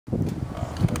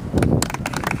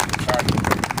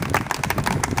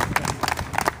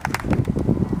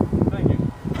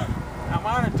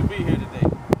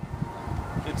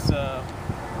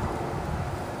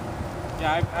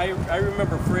I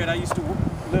remember Fred. I used to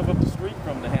live up the street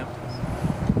from the Hamptons,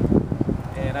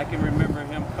 and I can remember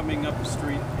him coming up the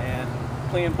street and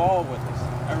playing ball with us.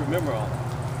 I remember all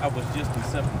that. I was just in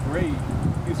 7th grade.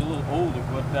 He was a little older,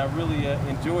 but I really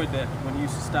enjoyed that when he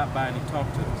used to stop by and he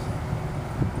talked to us.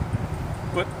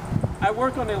 But I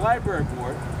work on the library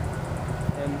board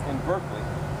in Berkeley,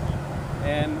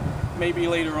 and maybe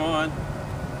later on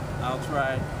I'll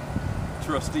try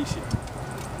trusteeship.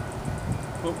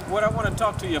 But what I want to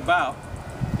talk to you about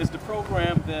is the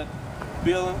program that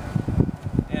Bill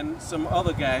and some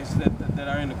other guys that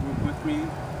are in the group with me,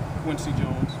 Quincy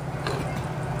Jones,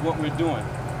 what we're doing.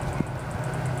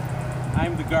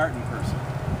 I'm the garden person,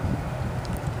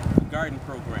 the garden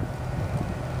program.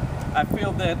 I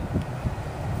feel that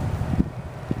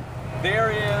there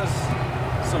is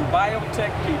some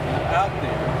biotech people out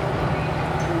there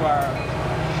who are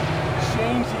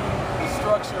changing the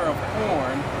structure of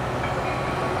corn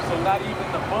so not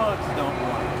even the bugs don't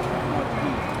want to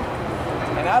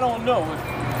eat. And I don't know if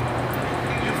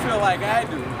you feel like I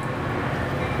do.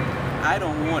 I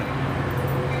don't want it.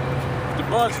 If the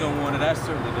bugs don't want it, I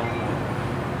certainly don't want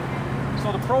it.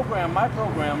 So the program, my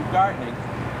program, gardening,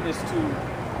 is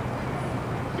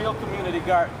to build community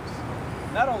gardens.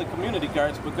 Not only community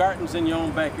gardens, but gardens in your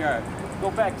own backyard. Go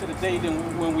back to the day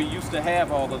when we used to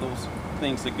have all of those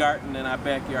things, the garden in our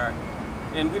backyard,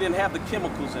 and we didn't have the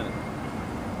chemicals in it.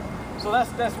 So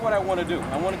that's what I want to do.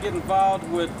 I want to get involved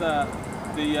with the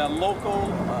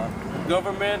local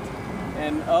government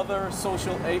and other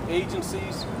social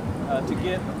agencies to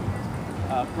get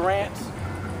grants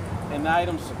and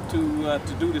items to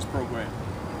do this program.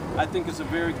 I think it's a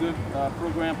very good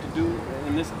program to do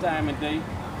in this time and day.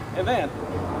 And then,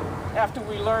 after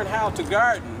we learn how to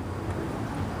garden,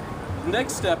 the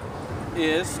next step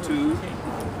is to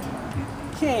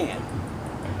can.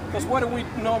 Because what do we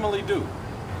normally do?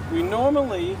 We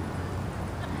normally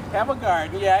have a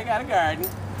garden. Yeah, I got a garden.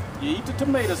 You eat the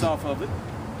tomatoes off of it,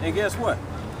 and guess what?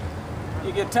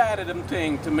 You get tired of them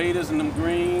tomatoes and them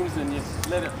greens, and you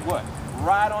let it, what?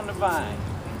 Rot on the vine.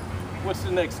 What's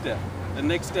the next step? The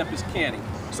next step is canning.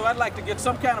 So I'd like to get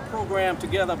some kind of program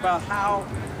together about how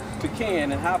to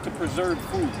can and how to preserve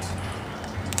foods.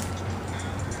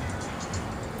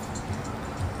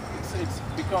 It's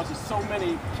because there's so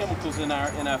many chemicals in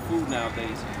our food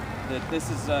nowadays that this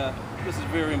is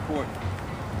very important.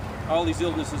 All these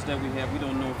illnesses that we have, we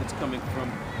don't know if it's coming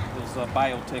from those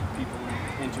biotech people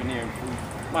engineering food.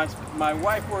 My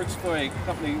wife works for a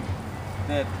company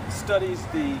that studies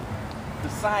the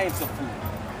science of food.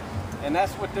 And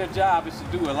that's what their job is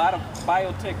to do. A lot of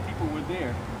biotech people were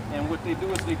there. And what they do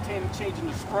is they tend to changing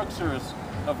the structures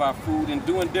of our food and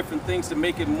doing different things to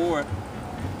make it more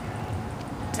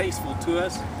tasteful to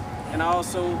us, and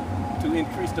also to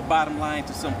increase the bottom line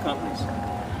to some companies.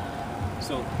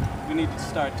 So we need to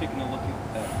start taking a look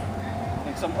at that.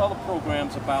 And some other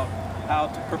programs about how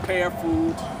to prepare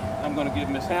foods. I'm going to get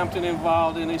Miss Hampton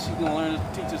involved in it. She's going to learn to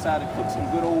teach us how to cook some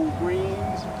good old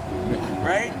greens,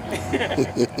 right?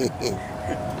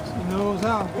 She knows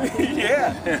how.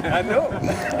 Yeah, I know.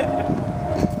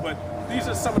 But these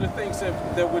are some of the things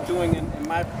that we're doing in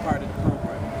my part of the program.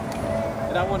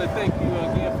 And I want to thank you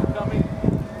again for coming.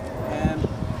 And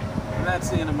that's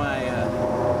the end of my